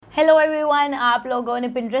Hello everyone, आप लोगों ने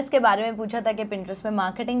पिंटरेस्ट के बारे में पूछा था कि पिंटरेस्ट में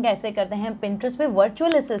मार्केटिंग कैसे करते हैं, पिंटरेस्ट पे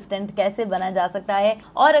वर्चुअल असिस्टेंट कैसे बना जा सकता है,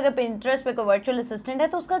 और अगर पिंटरेस्ट पे कोई वर्चुअल असिस्टेंट है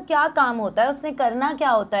तो उसका क्या काम होता है, उसने करना क्या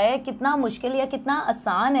होता है, कितना मुश्किल या कितना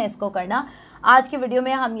आसान है इसको करना। आज की वीडियो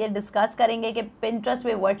में हम ये डिस्कस करेंगे कि पिंटरेस्ट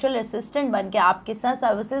पे वर्चुअल असिस्टेंट बन के आप किस तरह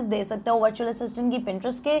सर्विसेज दे सकते हो वर्चुअल असिस्टेंट की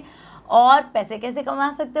पिंटरेस्ट के, और पैसे कैसे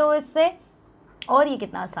कमा सकते हो इससे, और ये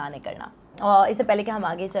कितना आसान है करना। और इससे पहले कि हम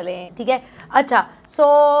आगे चलें, ठीक है। अच्छा, सो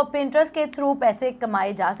पिंटरेस्ट के थ्रू पैसे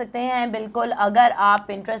कमाए जा सकते हैं बिल्कुल। अगर आप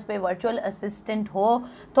पिंटरेस्ट पे वर्चुअल असिस्टेंट हो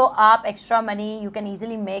तो आप extra money you can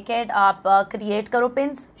easily make it. आप क्रिएट करो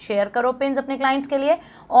पिन्स, शेयर करो पिन्स अपने क्लाइंट्स के लिए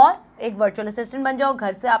और एक वर्चुअल असिस्टेंट बन जाओ।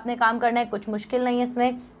 घर से आपने काम करना है, कुछ मुश्किल नहीं है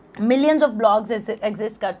इसमें। मिलियंस ऑफ ब्लॉग्स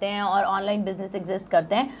एग्जिस्ट करते हैं और ऑनलाइन बिजनेस एग्जिस्ट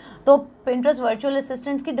करते हैं, तो पिंटरेस्ट वर्चुअल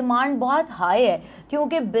असिस्टेंट्स की डिमांड बहुत हाई है,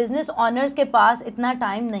 क्योंकि बिजनेस ऑनर्स के पास इतना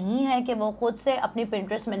टाइम नहीं है कि वो खुद से अपनी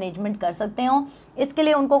पिंटरेस्ट मैनेजमेंट कर सकते हो। इसके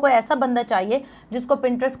लिए उनको कोई ऐसा बंदा चाहिए जिसको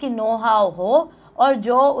पिंटरेस्ट की नो हाउ हो और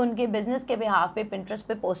जो उनके बिज़नेस के बिहाफ पे पिंटरेस्ट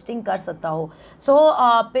पे पोस्टिंग कर सकता हो। सो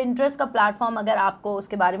पिंटरेस्ट का प्लेटफॉर्म अगर आपको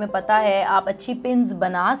उसके बारे में पता है, आप अच्छी पिन्स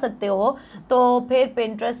बना सकते हो, तो फिर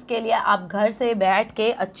पिंटरेस्ट के लिए आप घर से बैठ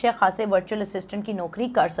के अच्छे खासे वर्चुअल असिस्टेंट की नौकरी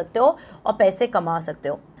कर सकते हो और पैसे कमा सकते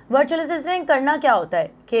हो। वर्चुअल असिस्टेंट करना क्या होता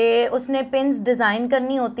है कि उसने पिन्स डिज़ाइन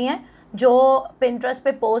करनी होती हैं जो पिंटरेस्ट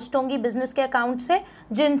पे पोस्ट होंगी बिज़नेस के अकाउंट से,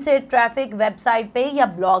 जिनसे ट्रैफिक वेबसाइट पे या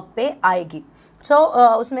ब्लॉग पे आएगी।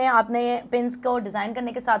 उसमें आपने पिन्स को डिज़ाइन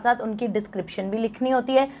करने के साथ साथ उनकी डिस्क्रिप्शन भी लिखनी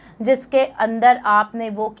होती है, जिसके अंदर आपने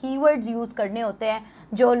वो कीवर्ड्स यूज़ करने होते हैं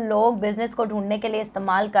जो लोग बिज़नेस को ढूंढने के लिए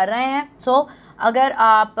इस्तेमाल कर रहे हैं। अगर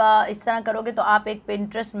आप इस तरह करोगे तो आप एक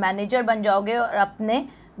पिंटरेस्ट मैनेजर बन जाओगे और अपने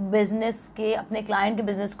बिज़नेस के, अपने क्लाइंट के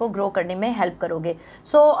बिज़नेस को ग्रो करने में हेल्प करोगे।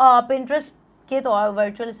 पिंटरेस्ट के तौर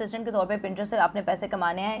वर्चुअल असिस्टेंट के तौर पे पिंटरेस्ट से आपने पैसे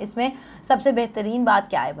कमाने हैं। इसमें सबसे बेहतरीन बात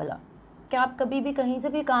क्या है भला, कि आप कभी भी कहीं से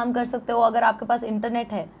भी काम कर सकते हो। अगर आपके पास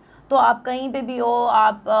इंटरनेट है तो आप कहीं पे भी हो,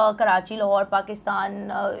 आप कराची, लाहौर, पाकिस्तान,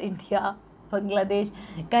 इंडिया, बांग्लादेश,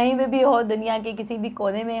 कहीं पे भी हो, दुनिया के किसी भी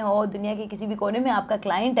कोने में हो, दुनिया के किसी भी कोने में आपका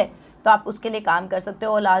क्लाइंट है तो आप उसके लिए काम कर सकते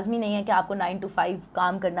हो। लाजमी नहीं है कि आपको 9 to 5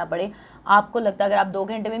 काम करना पड़े। आपको लगता है अगर आप 2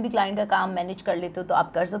 घंटे में भी क्लाइंट का काम मैनेज कर लेते हो तो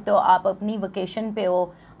आप कर सकते हो। आप अपनी वेकेशन पे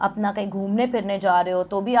हो, अपना कहीं घूमने फिरने जा रहे हो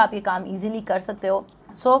तो भी आप ये काम ईजिली कर सकते हो।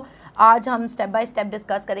 आज हम स्टेप बाय स्टेप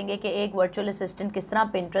डिस्कस करेंगे कि एक वर्चुअल असिस्टेंट किस तरह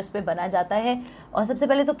पिंटरेस्ट पे बना जाता है, और सबसे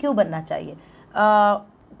पहले तो क्यों बनना चाहिए।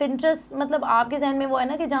 पिंटरेस्ट मतलब आपके जहन में वो है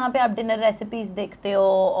ना कि जहाँ पे आप डिनर रेसिपीज़ देखते हो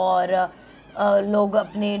और लोग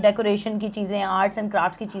अपने डेकोरेशन की चीज़ें, आर्ट्स एंड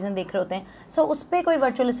क्राफ्ट्स की चीज़ें देख रहे होते हैं। उस पर कोई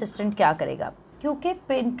वर्चुअल असिस्टेंट क्या करेगा, क्योंकि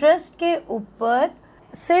पिंटरेस्ट के ऊपर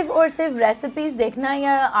सिर्फ और सिर्फ रेसिपीज़ देखना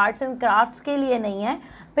या आर्ट्स एंड क्राफ्ट्स के लिए नहीं है।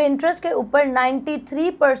 पिंटरेस्ट के ऊपर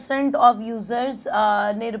 93% ऑफ यूज़र्स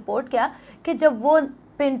ने रिपोर्ट किया कि जब वो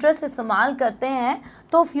पिंटरेस्ट इस्तेमाल करते हैं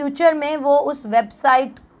तो फ्यूचर में वो उस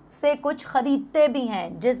वेबसाइट से कुछ ख़रीदते भी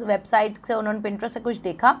हैं। जिस वेबसाइट से उन्होंने पिंटरेस्ट से कुछ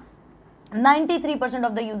देखा, 93%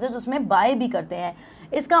 ऑफ द यूज़र्स उसमें बाय भी करते हैं।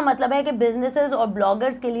 इसका मतलब है कि बिजनेसेस और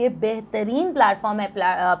ब्लॉगर्स के लिए बेहतरीन प्लेटफॉर्म है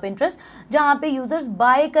पिंटरेस्ट, जहाँ पे यूज़र्स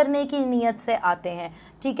बाय करने की नीयत से आते हैं।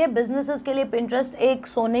 ठीक है, बिजनेसेस के लिए पिंटरेस्ट एक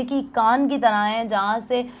सोने की कान की तरह है, जहाँ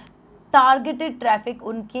से टारगेटेड ट्रैफिक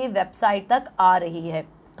उनकी वेबसाइट तक आ रही है।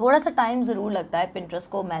 थोड़ा सा टाइम ज़रूर लगता है पिंटरेस्ट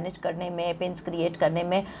को मैनेज करने में, पिन्स क्रिएट करने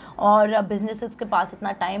में, और बिजनेसेस के पास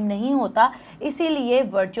इतना टाइम नहीं होता, इसीलिए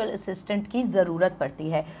वर्चुअल असिस्टेंट की ज़रूरत पड़ती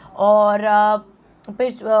है। और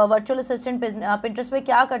वर्चुअल असिस्टेंट पिंटरेस्ट पे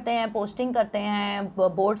क्या करते हैं, पोस्टिंग करते हैं,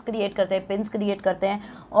 बोर्ड्स क्रिएट करते हैं, पिन्स क्रिएट करते हैं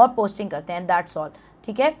और पोस्टिंग करते हैं, दैट्स ऑल।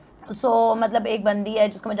 ठीक है, मतलब एक बंदी है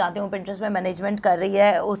जिसको मैं जानती हूँ पिंटरेस्ट में मैनेजमेंट कर रही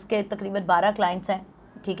है, उसके तकरीबन 12 क्लाइंट्स हैं।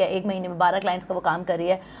 ठीक है, एक महीने में 12 क्लाइंट्स का वो काम कर रही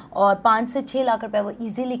है और 5 से 6 लाख रुपए वो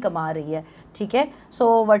इजीली कमा रही है। ठीक है,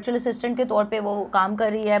 वर्चुअल असिस्टेंट के तौर पे वो काम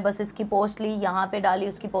कर रही है। बस इसकी पोस्ट ली, यहाँ पे डाली,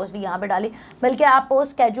 उसकी पोस्ट ली, यहाँ पे डाली। बल्कि आप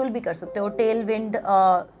पोस्ट स्केड्यूल भी कर सकते हो। टेलविंड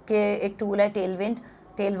के एक टूल है,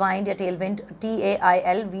 टेलवाइंड या टेलविंड,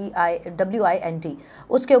 TAILVIWINT,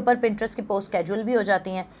 उसके ऊपर पिंटरेस्ट की पोस्ट स्केड्यूल भी हो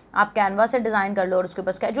जाती हैं। आप कैनवा से डिज़ाइन कर लो और उसके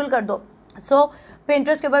ऊपर स्केड्यूल कर दो।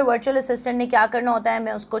 पिंटरेस्ट के ऊपर वर्चुअल असिस्टेंट ने क्या करना होता है,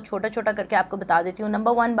 मैं उसको छोटा छोटा करके आपको बता देती हूँ।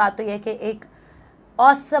 नंबर 1 बात तो यह है कि एक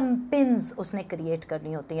ऑसम पिन्स उसने क्रिएट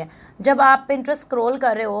करनी होती हैं। जब आप पिंटरेस्ट स्क्रॉल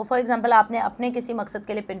कर रहे हो, फॉर एग्जांपल आपने अपने किसी मकसद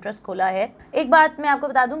के लिए पिंटरेस्ट खोला है। एक बात मैं आपको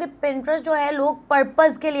बता दूं कि पिंटरेस्ट जो है लोग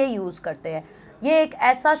पर्पज़ के लिए यूज़ करते हैं। ये एक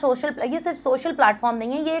ऐसा ये सिर्फ सोशल प्लेटफॉर्म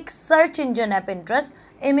नहीं है, ये एक सर्च इंजन है। पिंटरेस्ट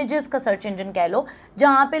इमेजेस का सर्च इंजन कह लो,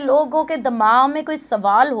 जहाँ पे लोगों के दिमाग में कोई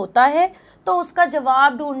सवाल होता है तो उसका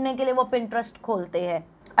जवाब ढूंढने के लिए वो पिंटरेस्ट खोलते हैं।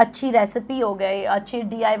 अच्छी रेसिपी हो गए, अच्छे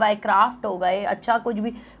DIY क्राफ्ट हो गए, अच्छा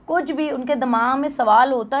कुछ भी उनके दिमाग में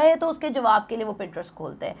सवाल होता है तो उसके जवाब के लिए वो पिंटरेस्ट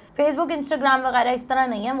खोलते हैं। फेसबुक, इंस्टाग्राम वगैरह इस तरह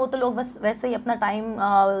नहीं है, वो तो लोग बस वैसे ही अपना टाइम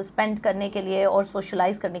स्पेंड करने के लिए और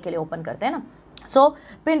सोशलाइज करने के लिए ओपन करते हैं ना। सो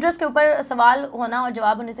पिंटरेस्ट के ऊपर सवाल होना और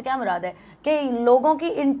जवाब होने से क्या मुराद है कि लोगों की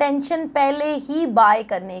इंटेंशन पहले ही बाय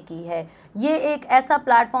करने की है। ये एक ऐसा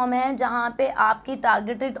प्लेटफॉर्म है जहाँ पे आपकी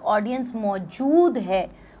टारगेटेड ऑडियंस मौजूद है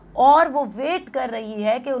और वो वेट कर रही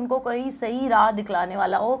है कि उनको कोई सही राह दिखलाने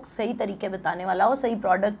वाला हो, सही तरीके बताने वाला हो, सही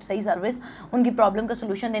प्रोडक्ट, सही सर्विस, उनकी प्रॉब्लम का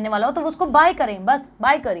सोल्यूशन देने वाला हो, तो वो उसको बाय करें, बस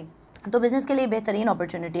बाय करें। तो बिज़नेस के लिए बेहतरीन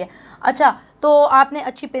अपॉर्चुनिटी है। अच्छा, तो आपने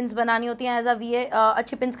अच्छी पिन्स बनानी होती हैं एज अ VA।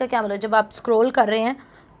 अच्छी पिन्स का क्या मतलब, जब आप स्क्रॉल कर रहे हैं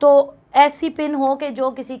तो ऐसी पिन हो कि जो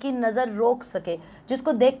किसी की नज़र रोक सके,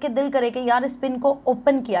 जिसको देख के दिल करे कि यार इस पिन को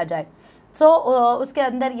ओपन किया जाए। उसके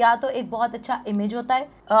अंदर या तो एक बहुत अच्छा इमेज होता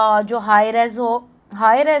है जो हाई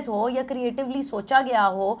रेज हो या क्रिएटिवली सोचा गया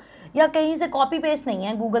हो, या कहीं से कॉपी पेस्ट नहीं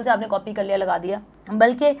है, गूगल से आपने कॉपी कर लिया लगा दिया,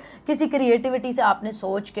 बल्कि किसी क्रिएटिविटी से आपने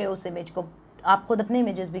सोच के उस इमेज को, आप खुद अपने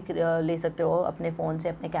इमेजेस भी ले सकते हो अपने फ़ोन से,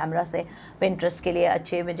 अपने कैमरा से। पिंटरेस्ट के लिए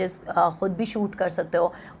अच्छे इमेजेस खुद भी शूट कर सकते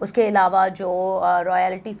हो। उसके अलावा जो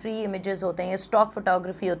रॉयल्टी फ्री इमेजेस होते हैं, स्टॉक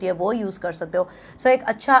फोटोग्राफी होती है, वो यूज़ कर सकते हो। सो एक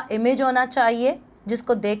अच्छा इमेज होना चाहिए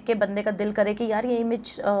जिसको देख के बंदे का दिल करे कि यार ये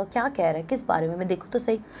इमेज क्या कह रहा है, किस बारे में, मैं देखूँ तो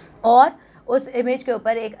सही। और उस इमेज के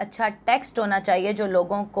ऊपर एक अच्छा टेक्स्ट होना चाहिए जो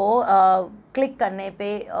लोगों को क्लिक करने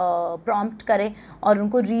पे प्रॉम्प्ट करे और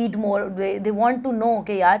उनको read more, they want to know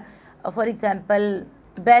कि यार for example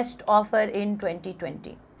best offer in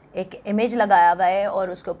 2020 एक इमेज लगाया हुआ है और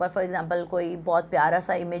उसके ऊपर फॉर एग्जांपल कोई बहुत प्यारा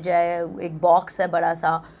सा इमेज है, एक बॉक्स है बड़ा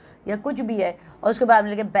सा या कुछ भी है, और उसके बाद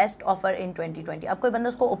लिखे बेस्ट ऑफर इन 2020। अब कोई बंदा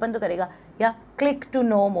उसको ओपन तो करेगा, या क्लिक टू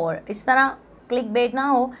नो मोर, इस तरह क्लिक बेट ना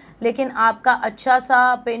हो, लेकिन आपका अच्छा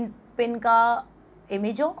सा पिन का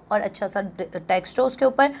इमेज हो और अच्छा सा टेक्स्ट हो उसके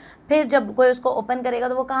ऊपर। फिर जब कोई उसको ओपन करेगा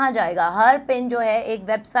तो वो कहाँ जाएगा, हर पिन जो है एक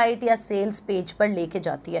वेबसाइट या सेल्स पेज पर लेके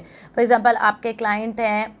जाती है। फॉर एग्जांपल आपके क्लाइंट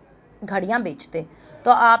हैं घड़ियाँ बेचते,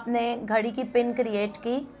 तो आपने घड़ी की पिन क्रिएट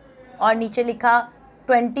की और नीचे लिखा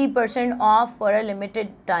 20% off for a limited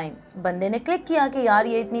time. बंदे ने क्लिक किया कि यार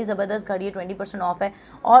ये इतनी ज़बरदस्त घड़ी है, 20% ऑफ है,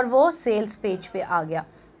 और वो सेल्स पेज पे आ गया।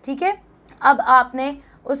 ठीक है, अब आपने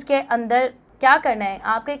उसके अंदर क्या करना है,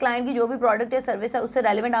 आपके क्लाइंट की जो भी प्रोडक्ट या सर्विस है उससे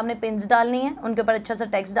रेलिवेंट आपने पिन्स डालनी है, उनके ऊपर अच्छा सा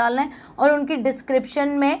टेक्स्ट डालना है और उनकी डिस्क्रिप्शन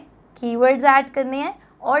में कीवर्ड्स ऐड करने हैं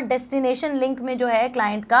और डेस्टिनेशन लिंक में जो है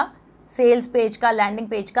क्लाइंट का सेल्स पेज का, लैंडिंग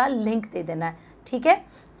पेज का लिंक दे देना है। ठीक है,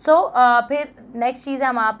 फिर नेक्स्ट चीज़ है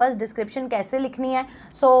हमारे पास डिस्क्रिप्शन कैसे लिखनी है।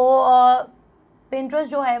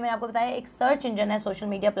 पिंटरेस्ट जो है मैंने आपको बताया एक सर्च इंजन है सोशल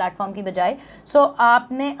मीडिया प्लेटफॉर्म की बजाय।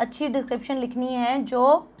 आपने अच्छी डिस्क्रिप्शन लिखनी है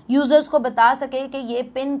जो यूज़र्स को बता सके कि ये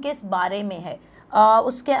पिन किस बारे में है।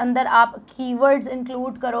 उसके अंदर आप कीवर्ड्स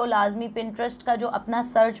इंक्लूड करो लाजमी। पिंटरेस्ट का जो अपना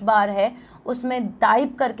सर्च बार है उसमें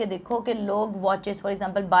टाइप करके देखो कि लोग watches, for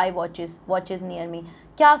example buy watches near me,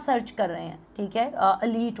 क्या सर्च कर रहे हैं। ठीक है,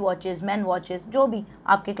 एलीट वॉचेस, मैन वॉचेस, जो भी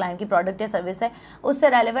आपके क्लाइंट की प्रोडक्ट या सर्विस है उससे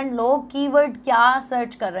रेलेवेंट लोग कीवर्ड क्या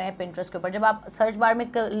सर्च कर रहे हैं पिंटरेस्ट के ऊपर। जब आप सर्च बार में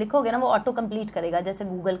लिखोगे ना वो ऑटो कंप्लीट करेगा, जैसे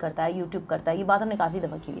गूगल करता है, यूट्यूब करता है। ये बात हमने काफ़ी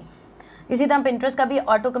दफ़ा की है। इसी तरह पिंटरेस्ट का भी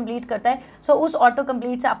ऑटो कंप्लीट करता है। उस ऑटो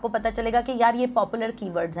कंप्लीट से आपको पता चलेगा कि यार ये पॉपुलर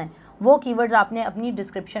कीवर्ड्स हैं, वो कीवर्ड्स आपने अपनी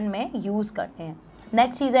डिस्क्रिप्शन में यूज़ करने हैं।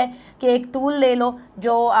 नेक्स्ट चीज़ है कि एक टूल ले लो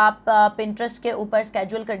जो आप पिंटरेस्ट के ऊपर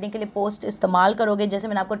स्केड्यूल करने के लिए पोस्ट इस्तेमाल करोगे। जैसे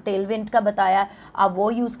मैंने आपको टेलविंड का बताया, आप वो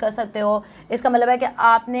यूज़ कर सकते हो। इसका मतलब है कि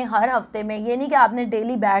आपने हर हफ्ते में, ये नहीं कि आपने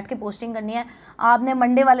डेली बैठ के पोस्टिंग करनी है, आपने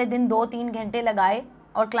मंडे वाले दिन 2-3 घंटे लगाए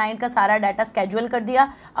और क्लाइंट का सारा डाटा स्केड्यूल कर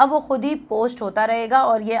दिया। अब वो खुद ही पोस्ट होता रहेगा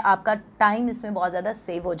और ये आपका टाइम इसमें बहुत ज़्यादा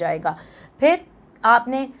सेव हो जाएगा। फिर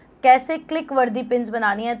आपने कैसे क्लिक वर्दी पिन्स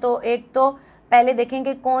बनानी है, तो एक तो पहले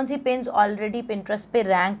देखेंगे कौन सी पिन्स ऑलरेडी पिंटरेस्ट पे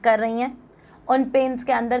रैंक कर रही हैं, उन पिन्स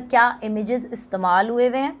के अंदर क्या इमेजेस इस्तेमाल हुए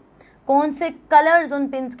हुए हैं, कौन से कलर्स उन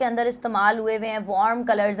पिन्स के अंदर इस्तेमाल हुए हुए हैं, वार्म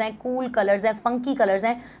कलर्स हैं, कूल कलर्स हैं, फंकी कलर्स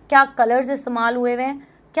हैं, क्या कलर्स इस्तेमाल हुए हुए हैं,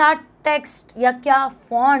 क्या टेक्स्ट या क्या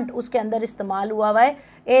फॉन्ट उसके अंदर इस्तेमाल हुआ है।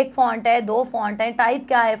 एक फॉन्ट है, 2 फॉन्ट हैं, टाइप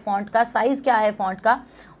क्या है फॉन्ट का, साइज़ क्या है फॉन्ट का,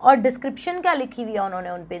 और डिस्क्रिप्शन क्या लिखी हुई है उन्होंने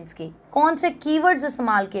उन पिन्स की, कौन से कीवर्ड्स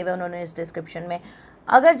इस्तेमाल किए हुए उन्होंने इस डिस्क्रिप्शन में।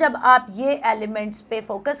 अगर जब आप ये एलिमेंट्स पे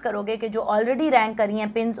फोकस करोगे कि जो ऑलरेडी रैंक करी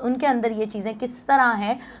हैं पिन्स, उनके अंदर ये चीज़ें किस तरह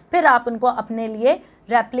हैं, फिर आप उनको अपने लिए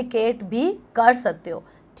रेप्लिकेट भी कर सकते हो।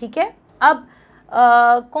 ठीक है, अब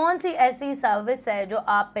कौन सी ऐसी सर्विस है जो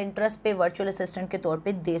आप पिंटरेस्ट पे वर्चुअल असिस्टेंट के तौर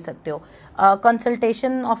पे दे सकते हो?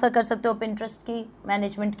 कंसल्टेशन ऑफर कर सकते हो पिंटरेस्ट की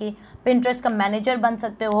मैनेजमेंट की, पिंटरेस्ट का मैनेजर बन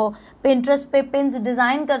सकते हो, पिंटरेस्ट पे पिन्स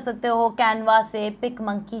डिज़ाइन कर सकते हो, कैनवा से, पिक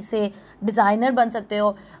मंकी से डिज़ाइनर बन सकते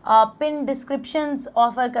हो, पिन डिस्क्रिप्शंस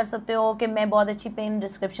ऑफर कर सकते हो कि मैं बहुत अच्छी पिन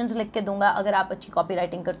डिस्क्रिप्शंस लिख के दूंगा अगर आप अच्छी कॉपी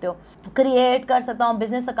राइटिंग करते हो, क्रिएट कर सकता हूँ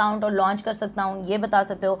बिजनेस अकाउंट और लॉन्च कर सकता हूँ, ये बता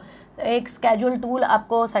सकते हो, एक स्केड्यूल टूल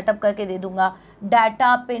आपको सेटअप करके दे दूंगा,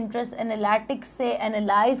 डाटा पिंटरेस्ट एनालिटिक्स से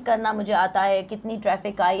एनालाइज करना मुझे आता है, कितनी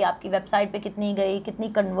ट्रैफिक आई आपकी वेबसाइट पे, कितनी गई, कितनी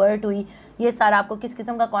कन्वर्ट हुई, ये सारा आपको किस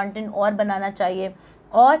किस्म का कंटेंट और बनाना चाहिए,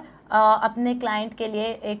 और अपने क्लाइंट के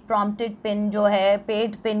लिए एक प्रॉम्प्टेड पिन जो है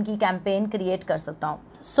पेड पिन की कैंपेन क्रिएट कर सकता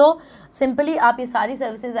हूँ। सो सिंपली आप ये सारी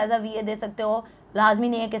सर्विसेज एज अ वीए दे सकते हो, लाजमी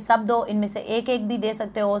नहीं है कि सब दो, इनमें से एक एक भी दे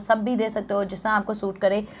सकते हो, सब भी दे सकते हो, जिससे आपको सूट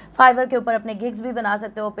करे। फाइवर के ऊपर अपने गिग्स भी बना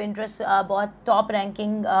सकते हो, पिंटरेस्ट बहुत टॉप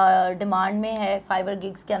रैंकिंग डिमांड में है फाइवर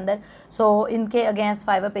गिग्स के अंदर, सो इनके अगेंस्ट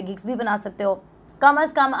फाइवर पे गिग्स भी बना सकते हो। कम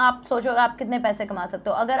अज़ कम आप सोचोगे आप कितने पैसे कमा सकते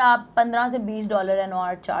हो अगर आप $15 से $20 एन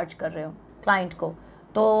आवर चार्ज कर रहे हो क्लाइंट को,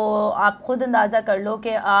 तो आप ख़ुद अंदाज़ा कर लो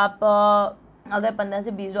कि आप अगर $15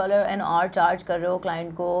 से $20 एन आवर चार्ज कर रहे हो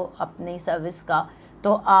क्लाइंट को अपनी सर्विस का,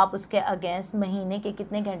 तो आप उसके अगेंस्ट महीने के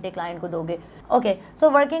कितने घंटे क्लाइंट को दोगे। Okay, so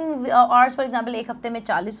working hours for example एक हफ्ते में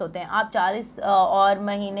 40 होते हैं, आप 40 और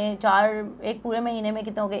महीने एक पूरे महीने में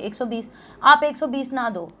कितने हो गए 120। आप 120 ना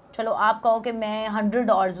दो, चलो आप कहो कि मैं 100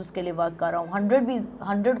 आवर्स उसके लिए वर्क कर रहा हूँ,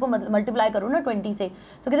 100 को मल्टीप्लाई करो ना 20 से,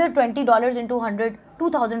 तो कितने $20 इंटू 100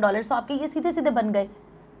 $2000, तो आपके ये सीधे सीधे बन गए।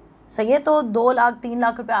 सही है, तो 2 लाख 3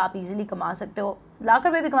 लाख रुपए आप इजीली कमा सकते हो, लाख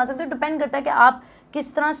रुपए भी कमा सकते हो, डिपेंड करता है कि आप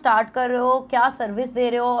किस तरह स्टार्ट कर रहे हो, क्या सर्विस दे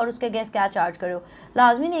रहे हो और उसके अगेंस्ट क्या चार्ज कर रहे हो।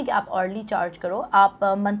 लाजमी नहीं है कि आप अर्ली चार्ज करो, आप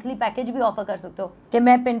मंथली पैकेज भी ऑफर कर सकते हो कि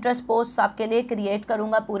मैं पिंटरेस्ट पोस्ट आपके लिए क्रिएट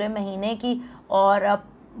करूँगा पूरे महीने की और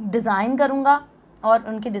डिज़ाइन करूँगा और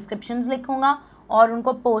उनकी डिस्क्रिप्शंस लिखूँगा और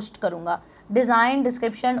उनको पोस्ट करूँगा। डिज़ाइन,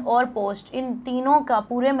 डिस्क्रिप्शन और पोस्ट, इन तीनों का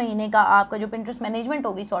पूरे महीने का आपका जो पिंटरेस्ट मैनेजमेंट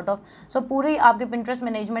होगी सॉर्ट ऑफ, सो पूरी आपके पिंटरेस्ट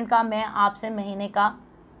मैनेजमेंट का मैं आपसे महीने का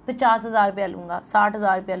 50,000 रुपया लूँगा,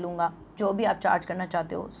 60,000 रुपया लूँगा, जो भी आप चार्ज करना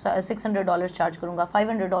चाहते हो। $600 चार्ज करूँगा,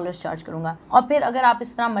 $500 चार्ज करूँगा। और फिर अगर आप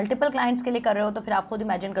इस तरह मल्टीपल क्लाइंट्स के लिए कर रहे हो तो फिर आप खुद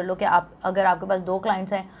इमेजिन कर लो कि आप अगर आपके पास 2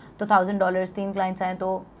 क्लाइंट्स हैं तो $1,000, 3 क्लाइंट्स हैं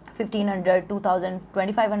तो $1,500, $2,000,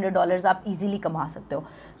 $2,500 आप इजीली कमा सकते हो।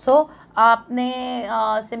 सो आपने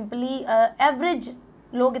सिंपली एवरेज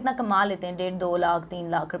लोग इतना कमा लेते हैं 1.5-2 लाख 3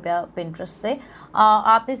 लाख रुपया पिंटरेस्ट से।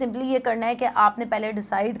 आपने सिंपली ये करना है कि आपने पहले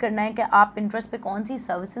डिसाइड करना है कि आप पिंटरेस्ट पे कौन सी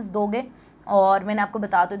सर्विसेज दोगे, और मैंने आपको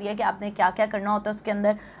बता तो दिया कि आपने क्या क्या करना होता है उसके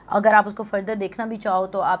अंदर। अगर आप उसको फर्दर देखना भी चाहो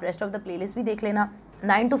तो आप रेस्ट ऑफ द प्लेलिस्ट भी देख लेना।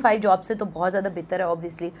 9 to 5 जॉब से तो बहुत ज़्यादा बेहतर है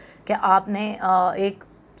ऑब्वियसली कि आपने एक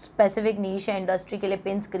स्पेसिफिक नीश है इंडस्ट्री के लिए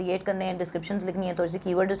पिन्स क्रिएट करने हैं, डिस्क्रिप्शंस लिखनी है, थोड़ी सी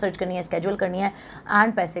कीवर्ड रिसर्च करनी है, स्केड्यूल करनी है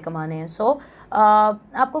एंड पैसे कमाने हैं। सो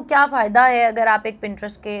आपको क्या फ़ायदा है अगर आप एक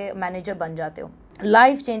पिंटरेस्ट के मैनेजर बन जाते हो?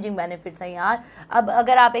 लाइफ चेंजिंग बेनिफिट्स हैं यार। अब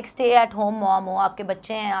अगर आप एक स्टे एट होम मॉम हो, आपके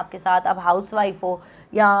बच्चे हैं आपके साथ, आप हाउस वाइफ हो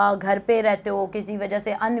या घर पे रहते हो, किसी वजह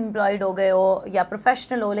से अनएम्प्लॉयड हो गए हो या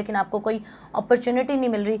प्रोफेशनल हो लेकिन आपको कोई अपॉर्चुनिटी नहीं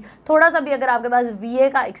मिल रही, थोड़ा सा भी अगर आपके पास वीए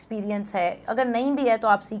का एक्सपीरियंस है, अगर नहीं भी है तो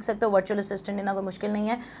आप सीख सकते हो वर्चुअल असिस्टेंट, इतना कोई मुश्किल नहीं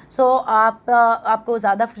है। सो आपको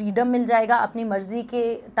ज़्यादा फ्रीडम मिल जाएगा, अपनी मर्ज़ी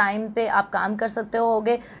के टाइम पे आप काम कर सकते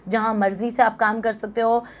होगे, जहाँ मर्ज़ी से आप काम कर सकते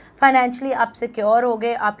हो, फाइनेंशियली आप सिक्योर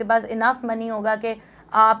होगे, आपके पास इनफ मनी होगा कि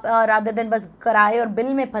आप रादर दिन बस किराए और बिल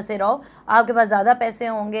में फंसे रहो, आपके पास ज़्यादा पैसे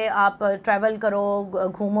होंगे, आप ट्रैवल करो,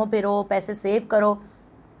 घूमो फिरो, पैसे सेव करो,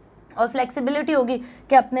 और फ्लेक्सिबिलिटी होगी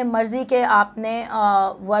कि अपने मर्ज़ी के आपने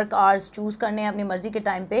वर्क आवर्स चूज़ करने हैं, अपनी मर्ज़ी के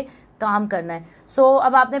टाइम पे काम करना है। सो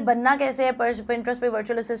अब आपने बनना कैसे है? पिंटरेस्ट पे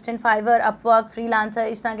virtual assistant, Fiverr, Upwork, freelancer,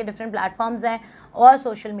 इस तरह के डिफरेंट प्लेटफॉर्म्स हैं, और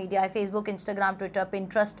सोशल मीडिया है, Facebook, Instagram, Twitter,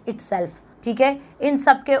 Pinterest itself, ठीक है। इन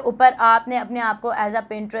सब के ऊपर आपने अपने आप को as a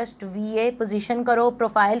Pinterest VA position करो,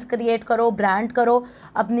 प्रोफाइल्स क्रिएट करो, ब्रांड करो,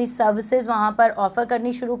 अपनी सर्विसेज वहाँ पर ऑफ़र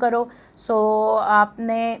करनी शुरू करो। सो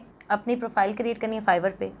आपने अपनी प्रोफाइल क्रिएट करनी है फाइवर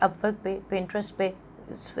पे, अपवर्क पे, पिंटरेस्ट पे,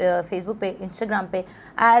 फेसबुक पे, इंस्टाग्राम पे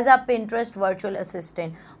as a Pinterest virtual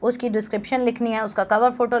assistant. उसकी डिस्क्रिप्शन लिखनी है, उसका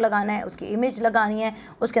कवर फोटो लगाना है, उसकी इमेज लगानी है,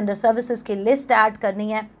 उसके अंदर सर्विसेज की लिस्ट ऐड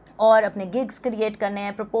करनी है और अपने गिग्स क्रिएट करने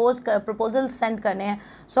हैं, प्रपोजल सेंड करने हैं।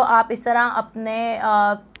 सो आप इस तरह अपने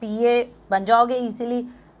पीए बन जाओगे इजीली।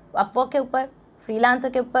 अपवर्क के ऊपर, फ्रीलांसर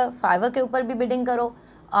के ऊपर, फाइवर के ऊपर भी बिडिंग करो,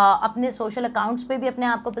 अपने सोशल अकाउंट्स पे भी अपने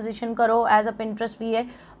आप को पोजीशन करो एज अ पिंटरेस्ट वीए,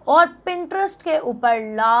 और पिंटरेस्ट के ऊपर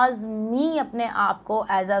लाजमी अपने आप को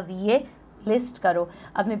एज अ वीए लिस्ट करो,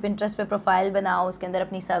 अपने पिंटरेस्ट पे प्रोफाइल बनाओ, उसके अंदर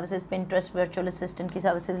अपनी सर्विसेज, पिंटरेस्ट वर्चुअल असिस्टेंट की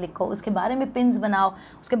सर्विसेज लिखो, उसके बारे में पिन्स बनाओ,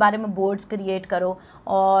 उसके बारे में बोर्ड्स क्रिएट करो।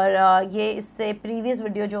 और ये इससे प्रीवियस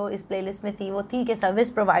वीडियो जो इस प्लेलिस्ट में थी वो थी कि सर्विस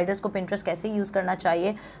प्रोवाइडर्स को पिंटरेस्ट कैसे यूज़ करना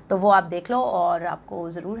चाहिए, तो वो आप देख लो और आपको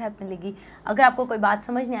ज़रूर हेल्प मिलेगी। अगर आपको कोई बात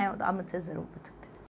समझ नहीं आए हो तो आप मुझसे ज़रूर पूछ सकते हो।